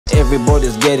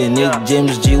Everybody's getting it,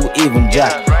 James G, even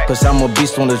Jack. Cause I'm a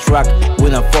beast on the track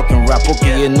when I fucking rap.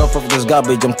 Okay, enough of this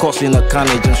garbage, I'm causing a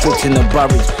carnage, I'm switching the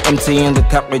barrage, emptying the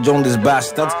cartridge on this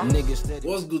bastard.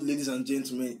 What's good, ladies and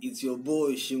gentlemen? It's your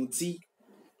boy Seun.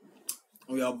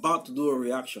 We are about to do a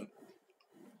reaction.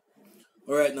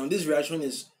 Alright, now this reaction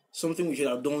is something we should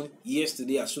have done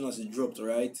yesterday as soon as it dropped,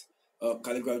 alright?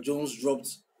 Khaligraph Jones dropped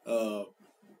a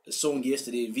song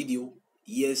yesterday, video,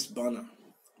 Yes Baana.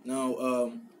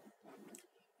 Now,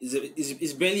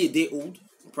 it's barely a day old,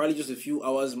 probably just a few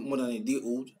hours more than a day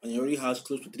old, and it already has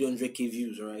close to 300k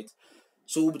views, alright?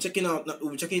 So we'll be checking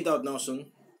it out now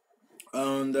soon.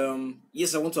 And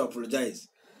yes, I want to apologize.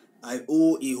 I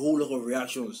owe a whole lot of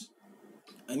reactions.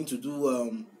 I need to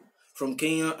do from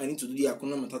Kenya. I need to do the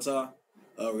Hakuna Matata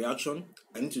reaction.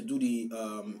 I need to do the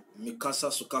Mikasa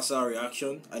Sukasa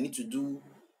reaction. I need to do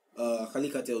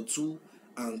Khaligraph 2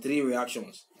 and 3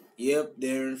 reactions. Yep.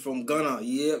 Then from Ghana,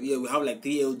 yeah, we have like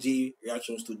 3 LG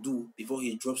reactions to do before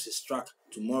he drops his track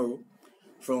tomorrow.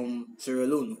 From Sierra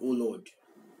Leone, oh Lord,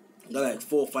 got like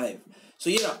 4 or 5. So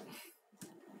yeah,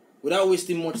 without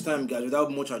wasting much time, guys,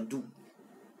 without much ado,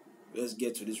 let's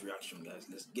get to this reaction, guys.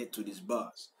 Let's get to these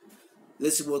bars.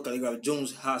 Let's see what Khaligraph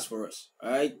Jones has for us.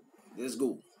 Alright, let's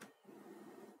go.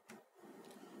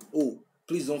 Oh,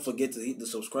 please don't forget to hit the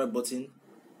subscribe button,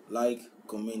 like,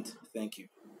 comment. Thank you.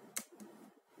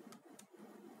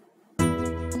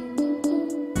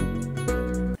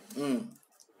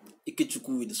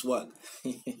 Ikechuku with the swag.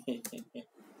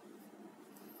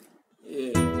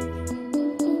 Yeah.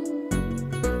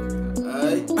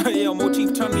 Alright. Yo,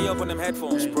 Motif, turn me up on them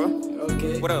headphones, bro.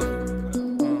 Okay. What up?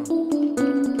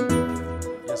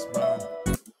 Yes, man.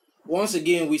 Once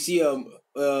again, we see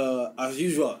as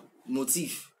usual,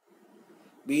 Motif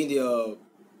being the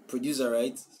producer,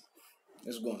 right?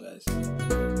 Let's go on, guys.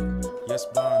 Yes,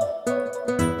 man.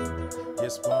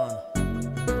 Yes, man.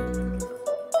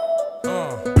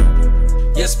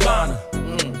 Yes, man.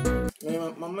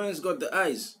 Man, my man's got the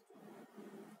eyes.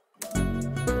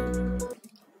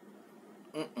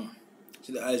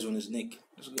 See the eyes on his neck.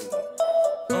 Let's go.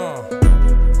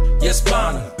 Yes,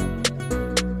 man.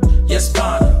 Yes,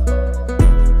 man.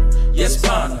 Yes,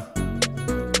 man.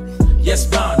 Yes,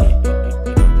 man.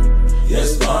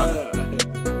 Yes, man.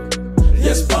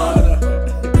 Yes, man.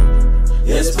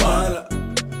 Yes, man.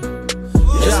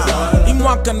 Yes, man.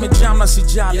 Imwakan me jam na si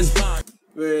jali.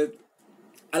 But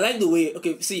I like the way.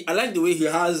 Okay, see, I like the way he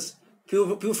has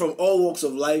people from all walks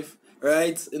of life,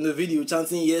 right, in the video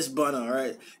chanting Yes Baana,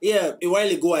 right? Yeah, a while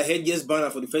ago I heard Yes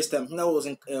Baana for the first time. That was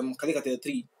in Khaligraph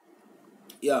 3.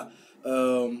 Yeah,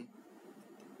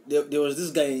 there was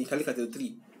this guy in Khaligraph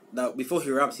 3 that before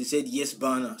he raps he said Yes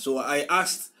Baana. So I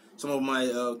asked some of my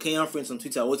Kenyan friends on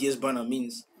Twitter what Yes Baana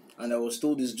means, and I was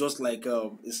told it's just like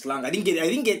a slang. I didn't get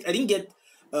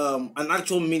an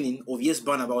actual meaning of Yes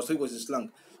Baana, but I was told it was a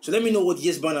slang. So let me know what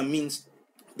Yes Baana means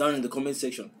down in the comment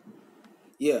section.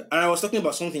 Yeah, and I was talking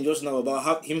about something just now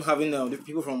about him having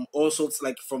people from all sorts,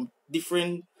 like from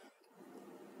different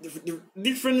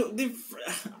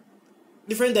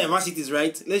diversities,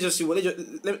 right? Let's just see what.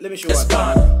 Let me show you.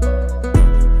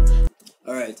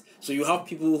 All right, so you have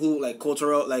people who like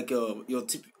cultural, like your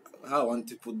how I want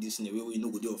to put this in a way where you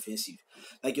know they're offensive,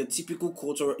 like your typical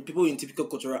cultural people in typical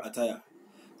cultural attire.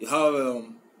 You have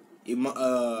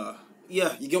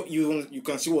yeah, you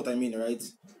can see what I mean, right?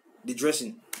 The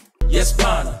dressing. Yes,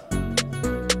 man.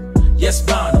 Yes,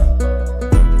 man.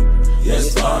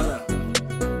 Yes, man.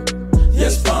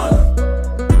 Yes, man.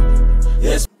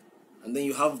 Yes. And then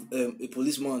you have a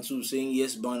policeman too saying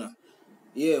Yes Baana.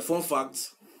 Yeah, fun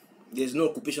fact, there's no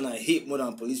occupation I hate more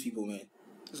than police people, man.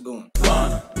 Let's go on.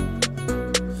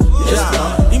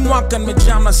 Imwakan me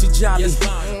jam na si jali.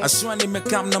 Aswani me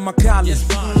kam na makali.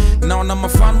 Naona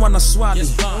mafan wana swali.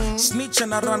 Snitch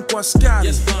na run kwa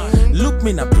askari. Look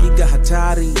me na piga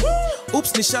hatari.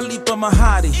 Oops, nishalipa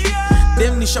mahari.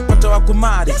 Dem nishapata wa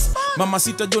kumari. Mama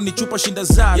sita jo ni chupa shinda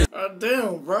zari.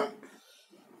 Damn, bro.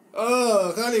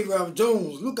 Oh, Khaligraph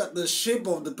Jones. Look at the shape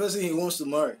of the person he wants to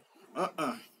marry.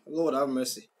 Lord have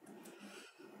mercy.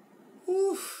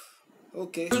 Oof.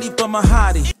 Okay. Lipa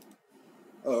mahari.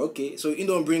 Oh, okay. So you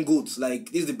don't bring goods.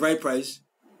 Like, this is the bride price.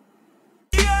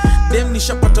 Dem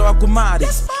nishapata wa kumari.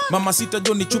 Mama sita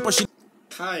jo ni chupa shinda.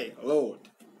 Hi, Lord.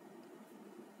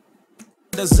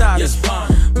 Yes,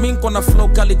 min kona flow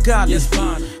kali kali. Yes,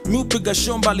 mi upiga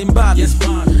show mbali mbali. Yes,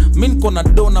 min kona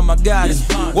dona magari. Yes,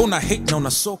 una hate na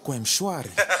una soko mshwari.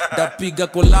 Dapiga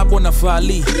kolabo na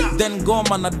fali. Then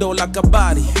goma na dola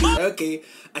kabari. Okay,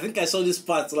 I think I saw this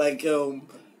part like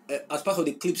as part of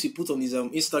the clips he put on his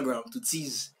Instagram to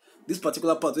tease this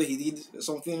particular part where he did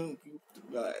something.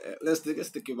 Let's take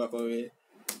it back over here.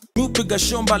 Mupiga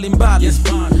show mbalimbali. Yes,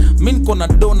 min kona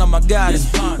dona magari.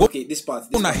 Yes, okay, this part.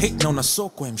 Una hate na una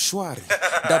soko mshwari.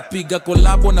 Dapiga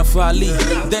kolabo na Fali.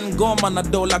 Then goma na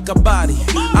dola kabari.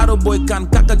 Aro boy kan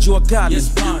kaka jua kali. Yes,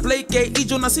 play K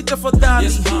ijo na sita fadhali.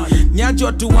 Yes, nyajo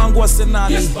watu wangu wa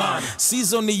senali. Yes,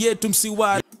 season yetu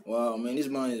msiwari. Wow, man, this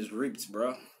man is ripped,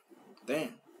 bro. Damn.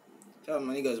 Tell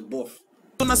my niggas buff.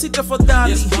 Na sita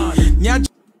fadhali. Yes, nyajo.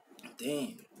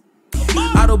 Damn.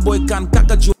 Aro boy kan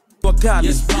kaka jua kali.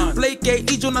 Yes, play K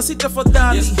ijo na sita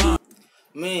fadhali. Yes,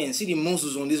 man, see the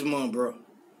muscles on this man, bro.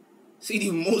 See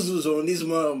the muscles on this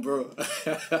man, bro.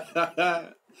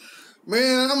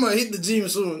 Man, I'm gonna hit the gym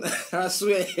soon. I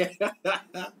swear.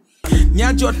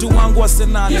 Nyajo watu wangu wa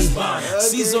senali. Yes,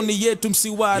 season yetu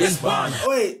msiwari. Yes,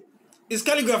 wait, is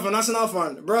Khaligraph a national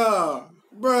fan? Bruh.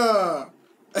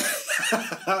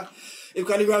 If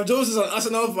Khaligraph Jones is an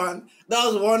Arsenal fan, that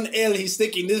was one L he's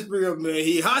taking this period, man.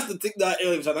 He has to take that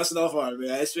L if he's an Arsenal fan,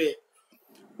 man. I swear.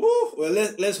 Woo. Well,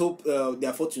 let's hope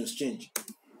their fortunes change.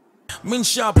 Min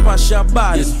shapa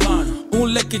shabari.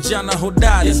 Ule kijana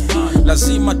hodari.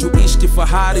 Lazima tuishi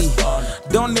kifahari.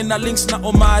 Doni na links na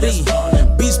Omari.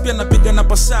 Beats pia napiga na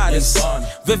pasaris.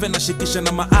 Veve na shikisha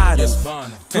na maari.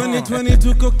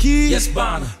 2022 Koki. Yes,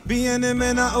 Baana.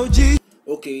 BNM na OG.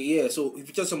 Okay, yeah, so if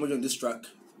you tell somebody on this track,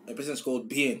 a person's called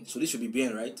BN, so this should be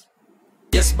BN, right?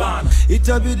 Yes, Baana.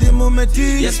 Itabidi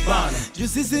mumeti. Yes, Baana.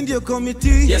 Justice in your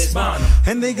committee. Yes, Baana.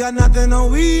 And they got nothing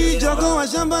on we. Jogo wa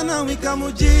shamba na wika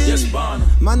muji. Yes, Baana.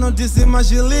 Manotisi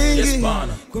mashilingi. Yes,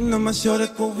 Baana. Kuna mashore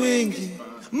kwa wingi.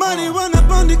 Marijuana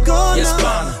pondi kona. Yes,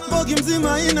 Baana. Bogi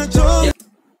mzima ina job.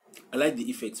 I like the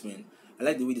effects, man. I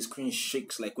like the way the screen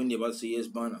shakes, like when they're about to say yes,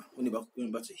 Baana, when they're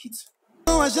about to hit.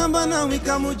 Washamba na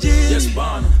wika muji. Yes,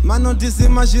 Baana. Manotisi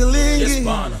mashilingi. Yes,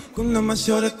 Baana. Kuna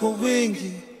mashore kwa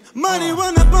wingi.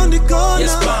 Marijuana pondi kona.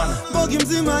 Yes, Baana. Bogi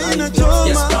mzima ina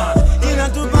choma.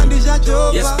 Inatupandisha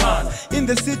chopa. Yes, Baana. In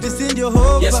the city sindio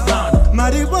hopa. Yes, Baana.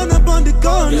 Marijuana pondi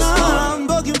kona. Yes, Baana.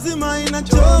 Bogi mzima ina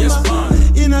choma. Yes,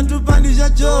 Baana. Inatupandisha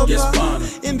chopa. Yes, Baana.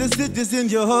 In the city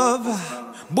sindio hopa.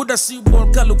 Buda si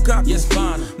ball kalukaku. Yes,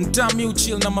 Baana. Mtami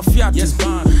uchill na mafiatu. Yes,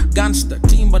 Baana. Gangster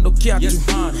timba ndo kiatu. Yes,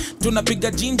 Baana.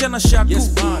 Tunapiga jinja na shaku. Yes,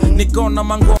 Baana. Niko na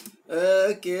mango.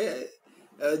 Okay.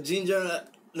 Ginger.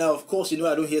 Now, of course, you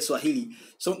know I don't hear Swahili.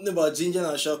 Something about Ginger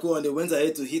and Shaku, and they went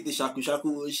ahead to hit the Shaku.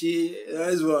 She,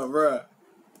 nice one, bro.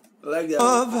 I like that.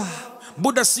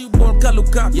 Buda si ball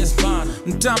kalukaku. Yes, Baana.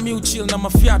 Mtami uchill na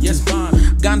mafiatu. Yes,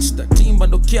 Baana. Gangster timba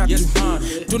ndo kiatu. Yes, Baana.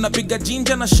 Tunapiga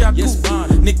jinja na shaku. Yes,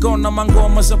 Baana. Niko na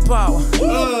mangoma za power.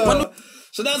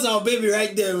 So that's our baby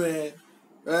right there, man.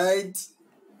 Right?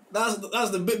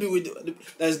 That's the baby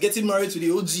that's getting married to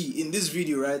the OG in this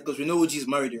video, right? Because we know OG is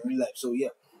married in real life. So yeah,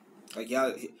 like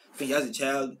I think he has a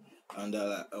child and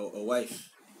a wife.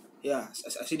 Yeah,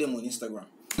 I see them on Instagram.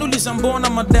 Nulizambona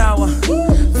madawa.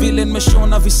 Villain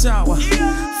meshona visawa.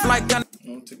 Fly can.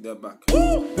 I'll take that back.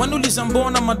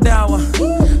 Wanulizambona madawa.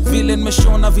 Villain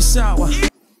meshona visawa.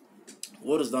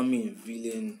 What does that mean,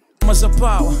 villain?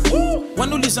 Mazapawa.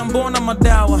 Wanulizambona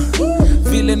madawa.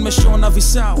 Villain meshona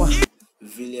visawa.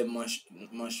 Villain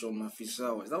mashona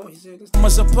visawa. Is that what he said?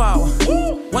 Mazapawa.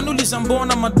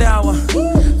 Wanulizambona madawa.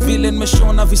 Villain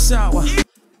meshona visawa.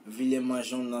 Villain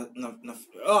mashona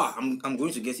I'm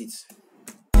going to get it.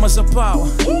 Mazapawa.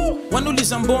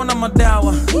 Wanulizambona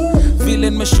madawa.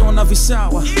 Villain meshona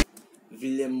visawa.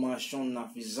 Villain mashona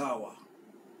visawa.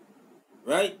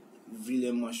 Right?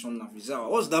 Villain mashona visawa.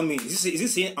 What does that mean? Is he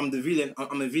saying I'm the villain?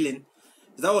 I'm a villain?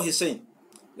 Is that what he's saying?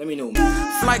 Let me know.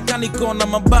 Fly kaniko na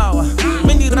mabawa.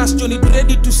 Mini rastro ni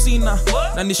ready to sina.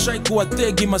 Na nishai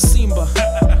kuwategi masimba.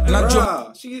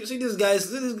 See this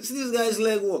guy's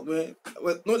leg work, man.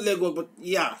 Well, not leg work, but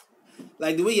yeah.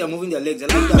 Like the way you're moving their legs. I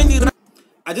like that.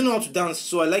 I don't know how to dance,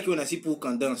 so I like it when I see people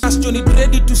can dance. Rastro ni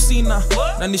ready to sina.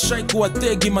 Na nishai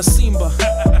kuwategi masimba.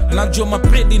 Najua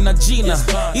mapredi na jina.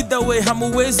 Either way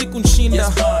hamuwezi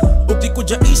kunshinda.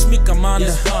 Ukikuja ismi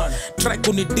kamanda. Try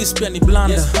kuni dispia ni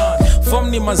blanda. Form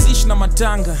ni mazishi na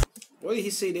matanga. What did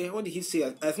he say there? What did he say?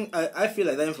 I feel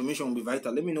like that information will be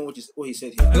vital. Let me know what he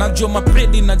said here. Najua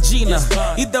mapredi na jina.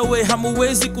 Either way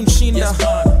hamuwezi kunshinda.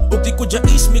 Ukikuja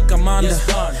ismi kamanda.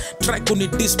 Try kuni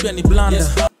dispia ni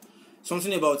blanda.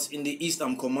 Something about in the East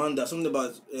I'm commander. Something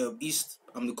about East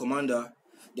I'm the commander.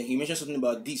 Then he mentioned something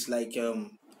about this, like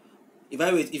if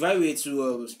I were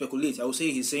to speculate, I would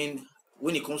say he's saying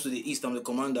when it comes to the East I'm the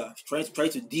commander. Try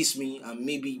to diss me, and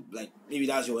maybe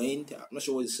that's your end. I'm not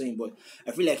sure what he's saying, but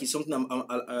I feel like it's something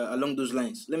along those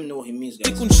lines. Let me know what he means,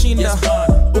 guys.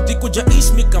 Ukikuja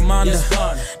ismi kamanda.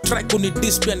 Try kuni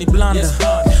dispia ni blanda.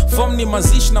 Form ni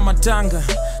mazishi na matanga.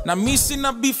 Na misi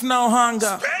na beef na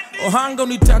ohanga. Ohanga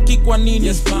unitaki kwa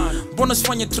nini? mbona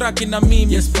sifanye track na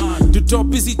mimi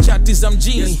tutop hizi chati za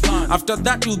mjini after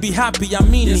that you'll be happy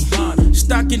amini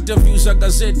stack interviews za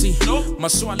gazeti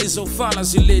maswali za ufala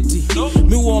zileti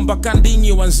miuomba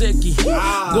kandinyi wanzeki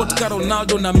goat ka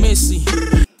Ronaldo na Messi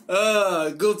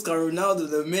goat ka Ronaldo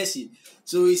na Messi.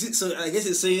 So I guess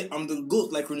it's saying I'm the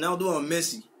goat like Ronaldo and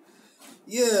Messi.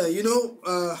 Yeah, you know,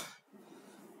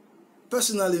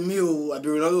 personally me, I've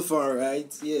been Ronaldo fan,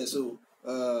 right? Yeah, so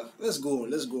let's go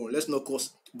on. Let's not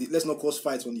cause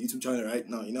fights on the YouTube channel right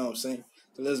now. You know what I'm saying?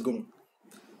 So let's go on.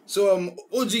 So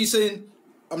OG is saying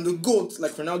I'm the GOAT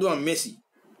like Ronaldo and Messi.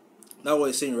 That's what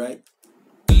he's saying, right?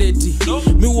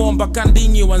 miuomba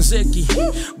kandinyi wanzeki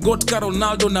goat ka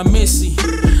Ronaldo na Messi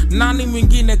nani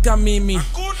mwingine kama mimi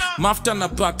mafuta na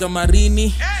paka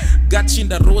marini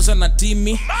gatshinda rosa na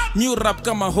timi new rap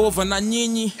kama hova na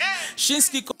nyinyi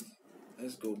Shinski.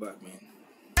 Let's go back, man.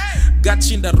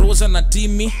 Gatshinda rosa na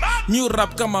timi new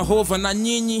rap kama hova na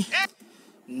nyinyi.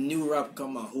 New rap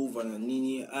kama hova na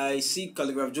nyinyi. I see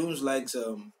Khaligraph Jones likes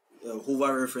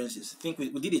hova references. I think we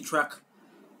did a track,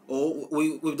 or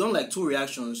we've done like 2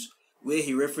 reactions where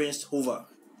he referenced hova.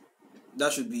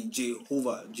 That should be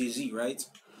Jay-Z, right?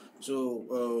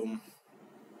 So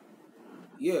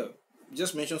yeah,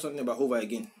 just mention something about hova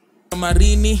again.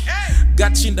 Marini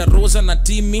gatshinda rosa na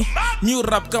timi new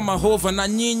rap kama hova na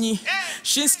nyinyi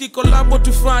Shinski kolabo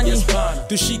tufanyi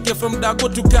tushike from dago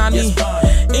tukani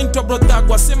into brother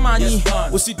kwa semanyi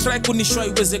usitry kunishwa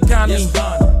iwezekani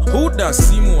huda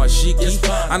simu washiki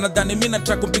anadhani mimi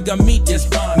nataka kumpiga miti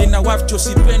nina wife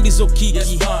chosipendi zo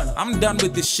kiki I'm done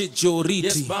with this shit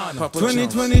Joriti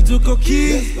 2022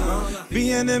 koki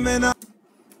BNM na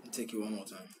take you one more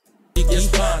time.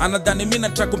 anadhani mimi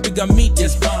nataka kumpiga miti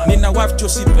nina wife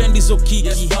chosipendi zo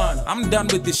kiki I'm done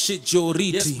with this shit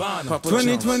Joriti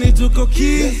 2022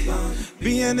 koki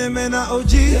BNM na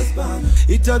OG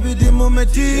itabidi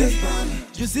mumeti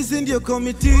sisi ndio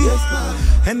committee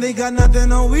and they got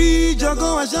nothing on we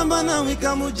jogo wa shamba na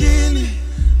wika mjini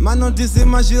manotisi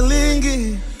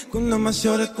mashilingi kuna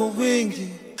mashore kwa wingi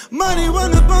money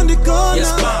run up on the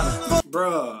corner.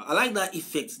 Bro, I like that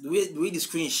effect, the way the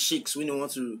screen shakes when you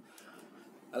want to.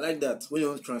 I like that when you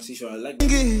want to transition. I like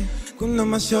that. Kuna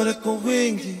mashore kwa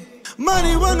wingi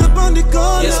money run up on the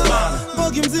corner.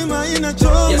 Bogi mzima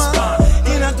inachoma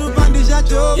inatupandisha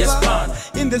chopa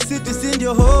in the city send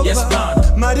your hope.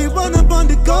 Money run up on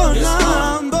the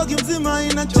corner. Bogi mzima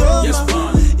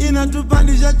inachoma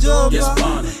inatupandisha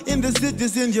chopa in the city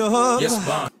send your hope.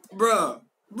 Bro,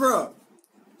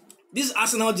 this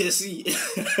Arsenal jersey.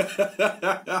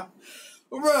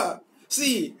 Bro,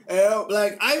 see,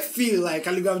 like I feel like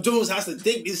Khaligraph Jones has to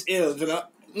take this L, but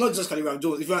not just Khaligraph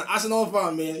Jones. If you're an Arsenal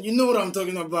fan, man, you know what I'm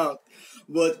talking about.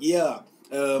 But yeah,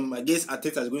 I guess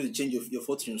Artiste is going to change your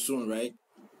fortune soon, right?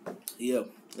 Yeah,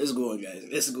 let's go on, guys.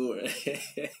 Let's go.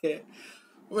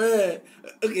 Well,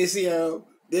 okay, see,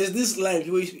 there's this line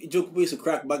people used to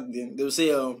crack back then. They would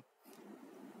say,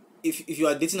 if you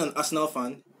are dating an Arsenal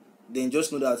fan, then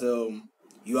just know that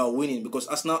you are winning, because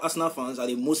Arsenal fans are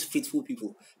the most faithful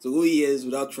people. So go years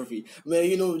without trophy, man.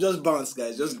 You know, just bounce,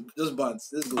 guys. Just bounce.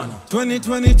 Let's go.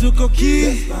 2022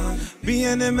 koki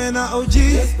BNM na OG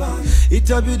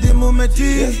itabidi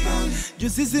mumeti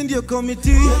sisi ndio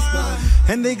committee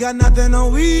and they got nothing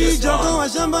on we jogo wa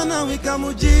shamba na wika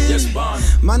mjini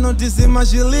manotisi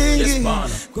mashilingi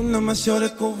kuna mashore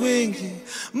kwa wingi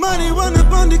money run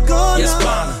up on the corner.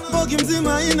 Bogi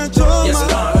mzima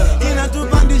inachoma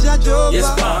inatupandisha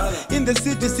chopa in the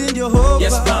city send your hope.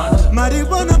 Money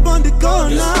run up on the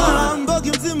corner.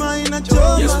 Bogi mzima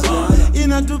inachoma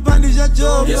inatupandisha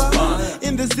chopa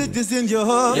in the city send your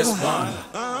hope.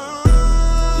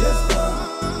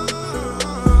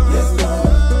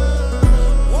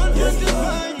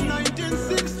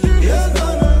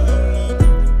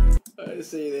 What did he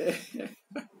say there?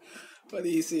 What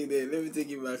did he say there? Let me take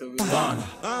you back a bit.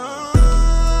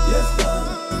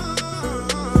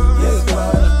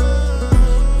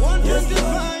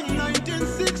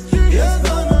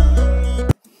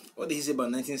 What did he say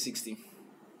about 1960?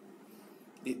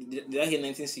 Did I hear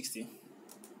 1960?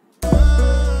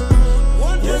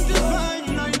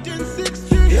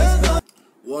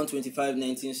 125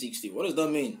 1960. What does that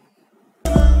mean?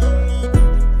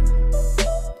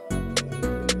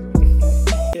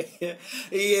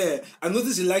 Yeah, I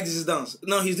noticed he likes this dance.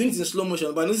 Now he's doing it in slow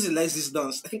motion, but I noticed he likes this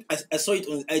dance. I think I saw it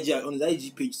on his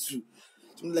IG page too.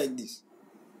 Something like this.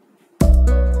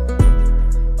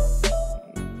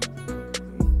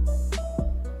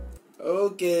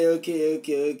 Okay,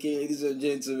 ladies and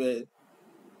gentlemen.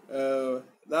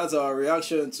 That's our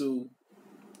reaction to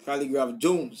Khaligraph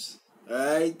Jones.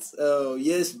 Alright?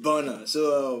 Yes, Baana.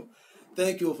 So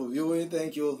Thank you all for viewing.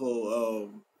 Thank you all for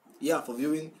for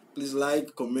viewing. Please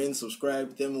like, comment,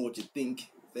 subscribe. Tell me what you think.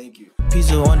 Thank you.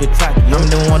 Pizzo on the track. I'm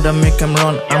the one that make him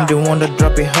run. I'm the one that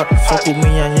drop it hot. Fuck with me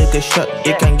and you get shot.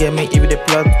 They can get me if they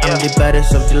plot. I'm the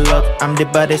baddest of the lot. I'm the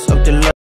baddest of the lot.